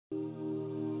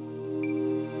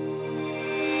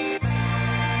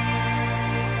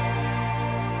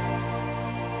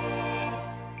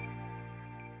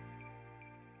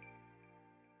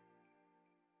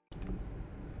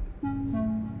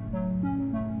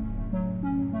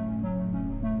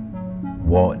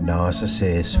what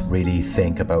narcissists really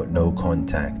think about no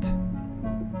contact.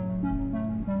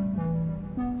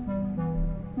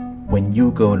 When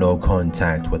you go no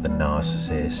contact with a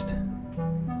narcissist,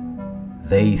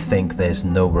 they think there's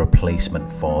no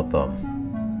replacement for them.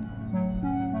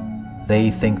 They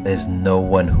think there's no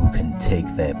one who can take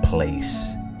their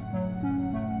place.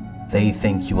 They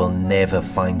think you will never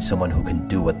find someone who can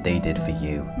do what they did for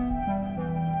you.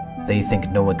 They think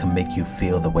no one can make you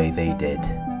feel the way they did.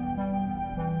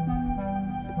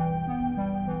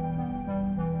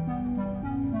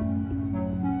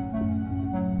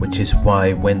 Which is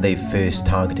why when they first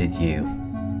targeted you,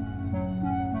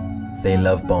 they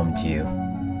love bombed you.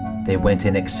 They went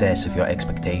in excess of your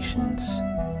expectations,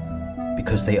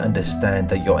 because they understand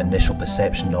that your initial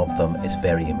perception of them is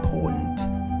very important.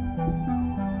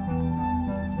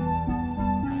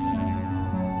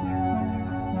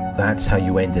 That's how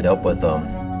you ended up with them.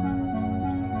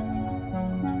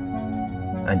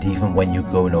 And even when you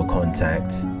go no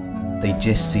contact, they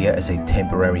just see it as a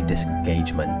temporary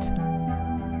disengagement.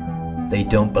 They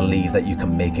don't believe that you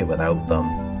can make it without them.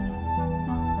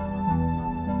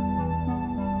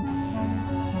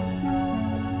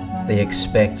 They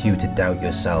expect you to doubt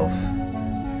yourself.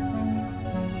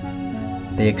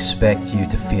 They expect you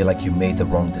to feel like you made the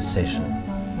wrong decision.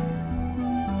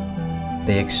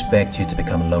 They expect you to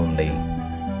become lonely.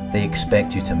 They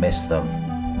expect you to miss them.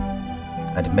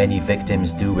 And many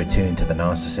victims do return to the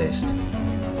narcissist.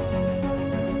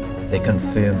 They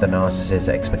confirm the narcissist's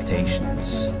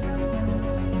expectations.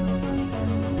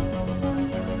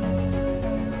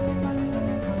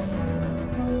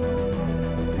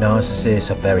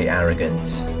 Narcissists are very arrogant.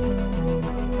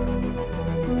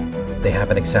 They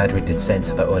have an exaggerated sense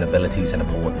of their own abilities and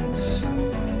importance.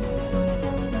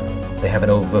 They have an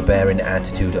overbearing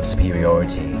attitude of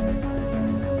superiority.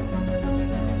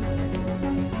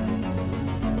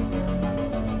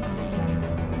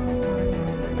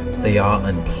 They are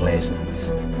unpleasant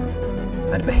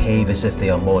and behave as if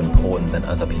they are more important than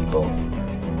other people.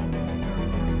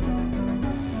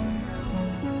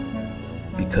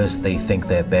 Because they think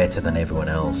they're better than everyone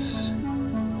else.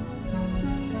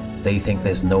 They think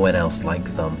there's no one else like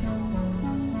them.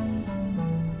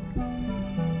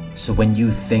 So when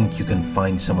you think you can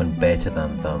find someone better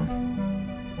than them,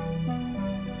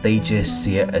 they just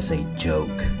see it as a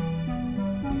joke.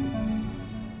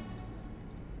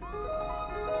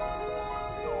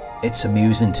 It's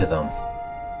amusing to them.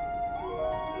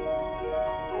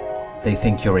 They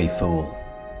think you're a fool.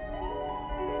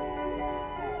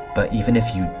 But even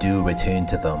if you do return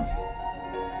to them,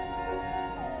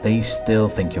 they still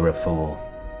think you're a fool.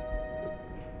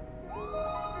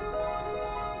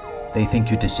 They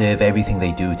think you deserve everything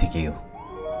they do to you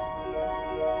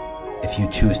if you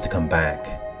choose to come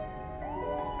back.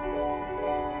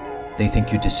 They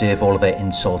think you deserve all of their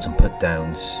insults and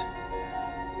put-downs.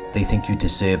 They think you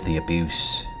deserve the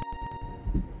abuse.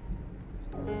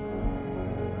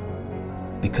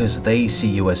 Because they see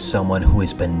you as someone who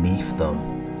is beneath them.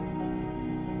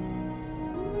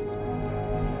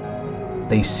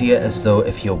 They see it as though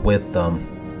if you're with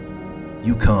them,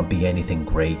 you can't be anything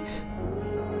great.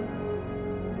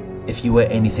 If you were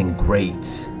anything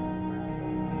great,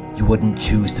 you wouldn't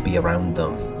choose to be around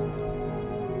them.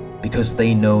 Because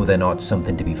they know they're not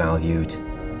something to be valued.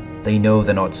 They know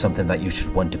they're not something that you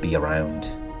should want to be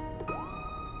around.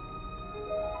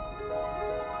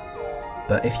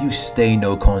 But if you stay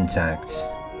no contact,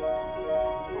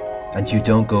 and you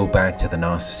don't go back to the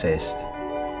narcissist,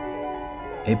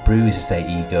 it bruises their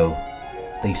ego.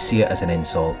 They see it as an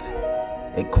insult.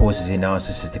 It causes a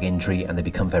narcissistic injury and they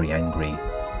become very angry.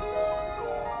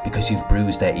 Because you've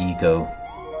bruised their ego.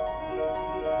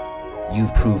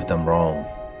 You've proved them wrong.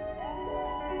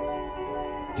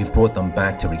 You've brought them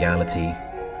back to reality,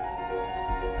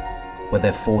 where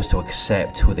they're forced to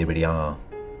accept who they really are.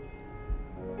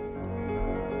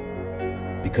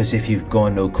 Because if you've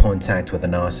gone no contact with a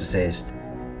narcissist,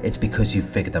 it's because you've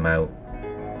figured them out.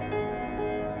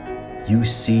 You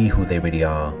see who they really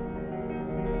are,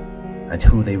 and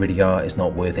who they really are is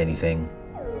not worth anything.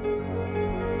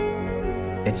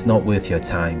 It's not worth your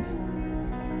time.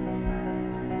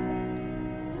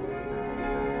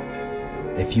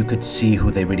 If you could see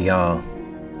who they really are,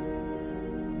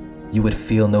 you would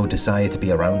feel no desire to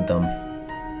be around them.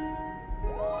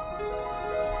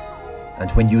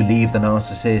 And when you leave the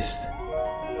narcissist,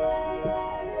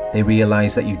 they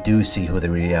realize that you do see who they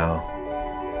really are.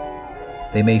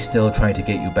 They may still try to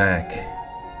get you back,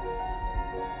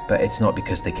 but it's not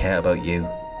because they care about you.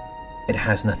 It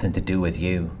has nothing to do with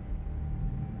you.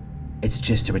 It's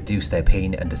just to reduce their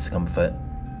pain and discomfort.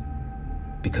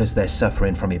 Because they're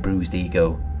suffering from a bruised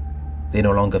ego, They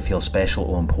no longer feel special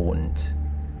or important,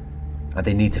 and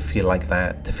they need to feel like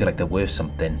that to feel like they're worth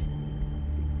something.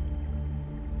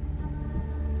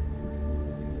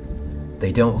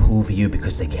 They don't hoover you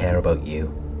because they care about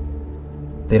you.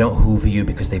 They don't hoover you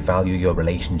because they value your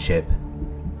relationship.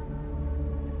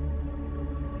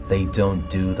 They don't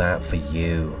do that for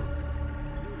you.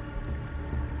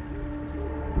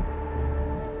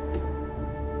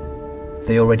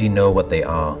 They already know what they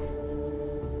are.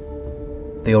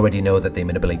 They already know that they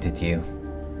manipulated you.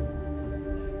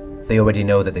 They already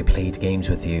know that they played games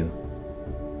with you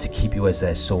to keep you as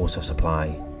their source of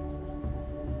supply.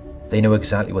 They know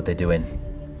exactly what they're doing.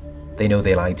 They know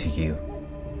they lied to you.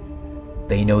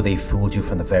 They know they fooled you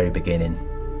from the very beginning.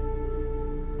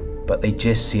 But they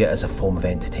just see it as a form of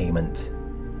entertainment.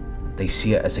 They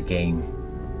see it as a game.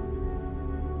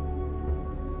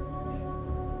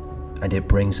 And it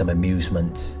brings them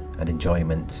amusement and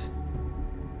enjoyment.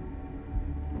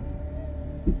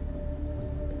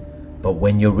 But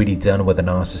when you're really done with a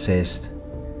narcissist,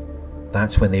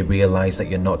 that's when they realize that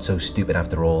you're not so stupid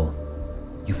after all.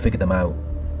 You figure them out.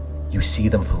 You see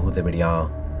them for who they really are.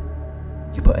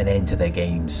 You put an end to their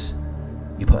games.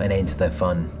 You put an end to their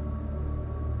fun.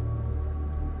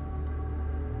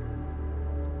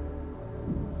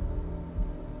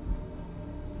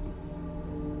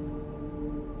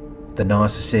 The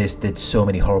narcissist did so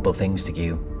many horrible things to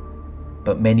you,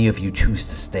 but many of you choose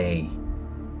to stay.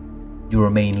 You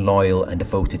remain loyal and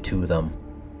devoted to them.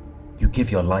 You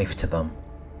give your life to them.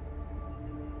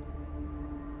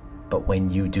 But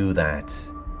when you do that,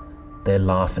 they're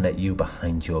laughing at you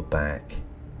behind your back.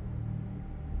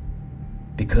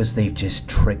 Because they've just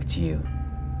tricked you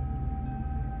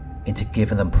into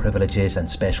giving them privileges and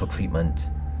special treatment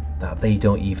that they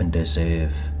don't even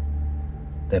deserve.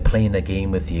 They're playing a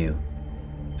game with you,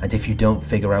 and if you don't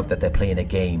figure out that they're playing a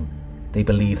game, they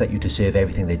believe that you deserve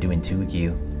everything they're doing to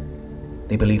you.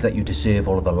 They believe that you deserve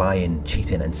all of the lying,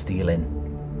 cheating and stealing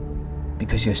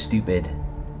because you're stupid.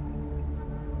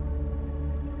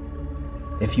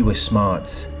 If you were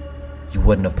smart, you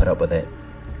wouldn't have put up with it.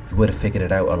 You would have figured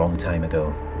it out a long time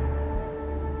ago.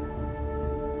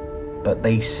 But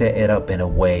they set it up in a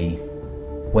way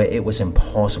where it was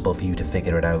impossible for you to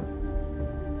figure it out,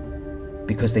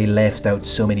 because they left out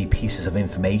so many pieces of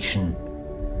information.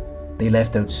 They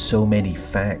left out so many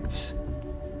facts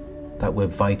that were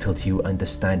vital to you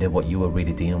understanding what you were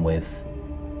really dealing with.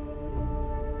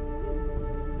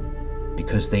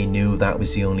 Because they knew that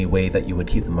was the only way that you would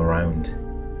keep them around.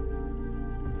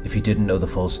 If you didn't know the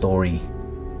full story,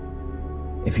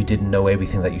 if you didn't know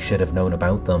everything that you should have known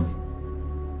about them,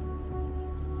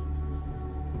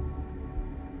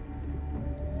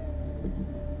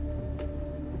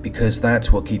 because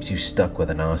that's what keeps you stuck with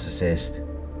a narcissist.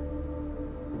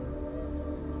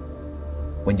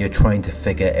 When you're trying to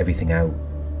figure everything out,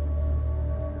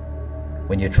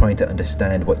 when you're trying to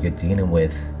understand what you're dealing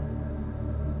with,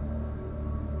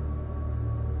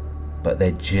 but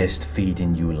they're just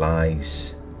feeding you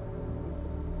lies.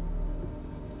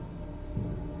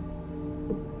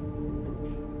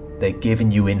 They're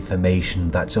giving you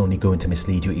information that's only going to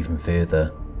mislead you even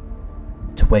further,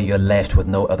 to where you're left with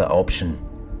no other option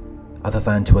other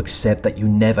than to accept that you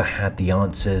never had the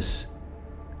answers.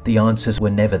 The answers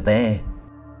were never there.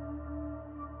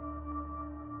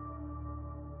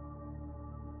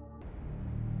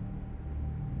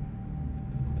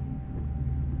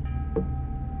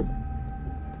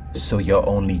 So your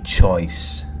only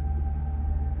choice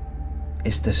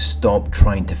is to stop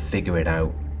trying to figure it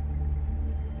out,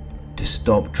 to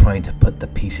stop trying to put the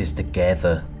pieces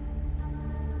together,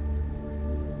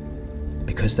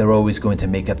 because they're always going to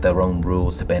make up their own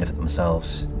rules to benefit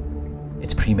themselves.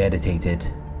 It's premeditated.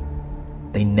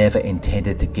 They never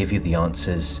intended to give you the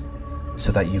answers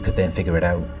so that you could then figure it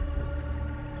out.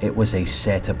 It was a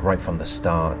setup right from the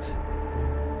start.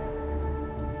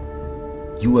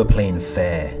 You were playing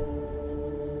fair,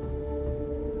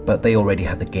 but they already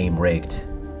had the game rigged.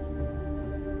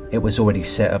 It was already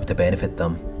set up to benefit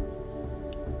them,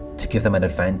 to give them an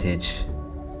advantage.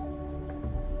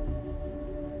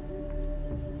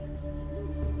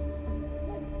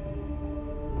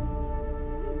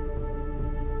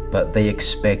 But they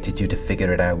expected you to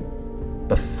figure it out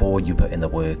before you put in the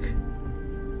work.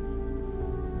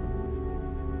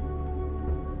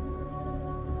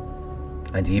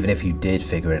 And even if you did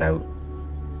figure it out,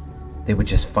 they would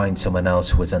just find someone else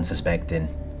who was unsuspecting,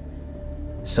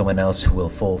 someone else who will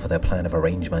fall for their plan of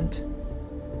arrangement.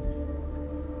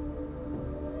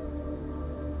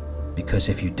 Because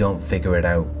if you don't figure it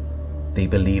out, they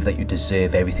believe that you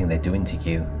deserve everything they're doing to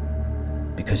you.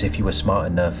 Because if you were smart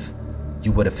enough,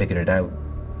 you would have figured it out.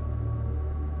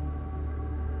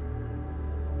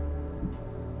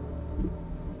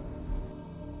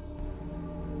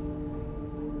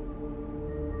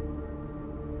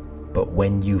 But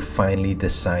when you finally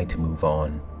decide to move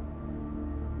on,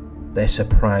 they're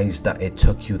surprised that it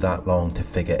took you that long to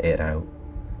figure it out.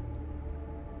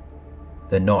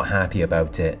 They're not happy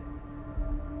about it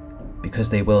because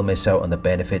they will miss out on the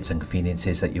benefits and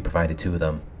conveniences that you provided to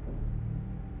them.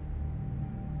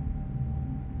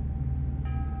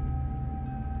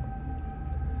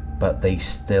 But they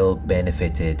still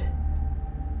benefited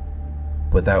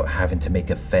without having to make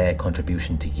a fair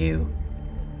contribution to you,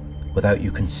 without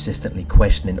you consistently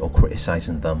questioning or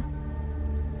criticizing them,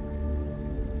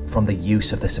 from the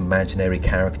use of this imaginary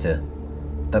character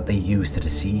that they use to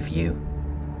deceive you,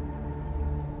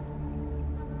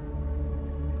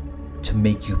 to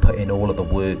make you put in all of the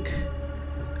work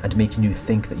and making you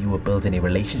think that you were building a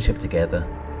relationship together,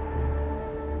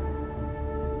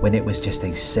 when it was just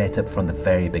a setup from the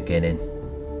very beginning.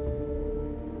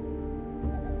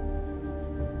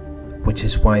 Which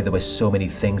is why there were so many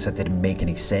things that didn't make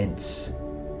any sense.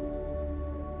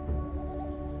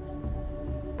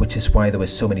 Which is why there were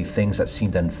so many things that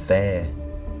seemed unfair.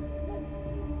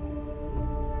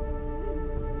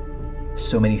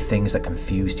 So many things that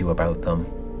confused you about them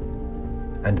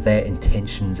and their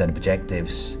intentions and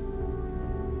objectives.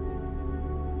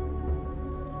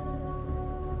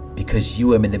 Because you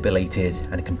were manipulated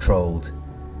and controlled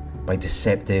by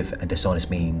deceptive and dishonest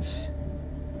means.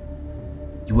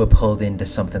 You were pulled into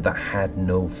something that had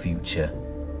no future.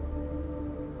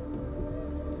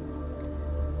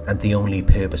 And the only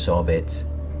purpose of it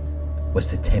was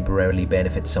to temporarily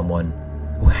benefit someone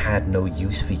who had no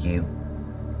use for you,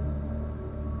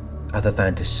 other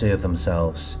than to serve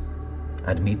themselves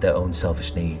and meet their own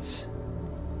selfish needs.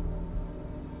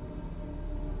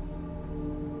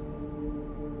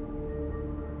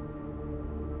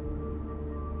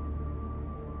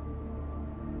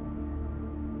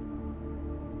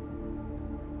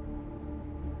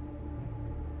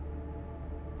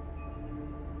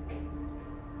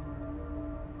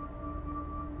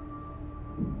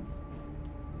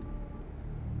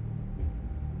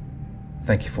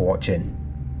 Thank you for watching.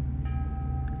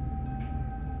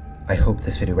 I hope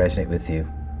this video resonated with you.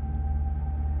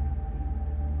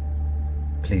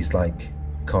 Please like,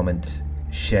 comment,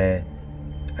 share,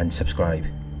 and subscribe.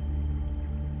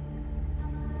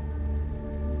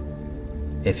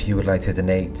 If you would like to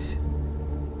donate,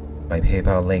 my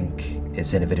PayPal link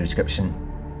is in the video description.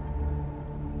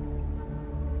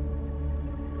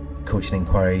 Coaching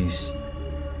inquiries,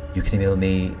 you can email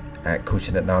me at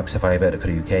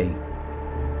coaching@narcsurvivor.co.uk.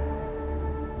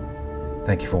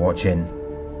 Thank you for watching,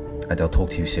 and I'll talk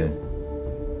to you soon.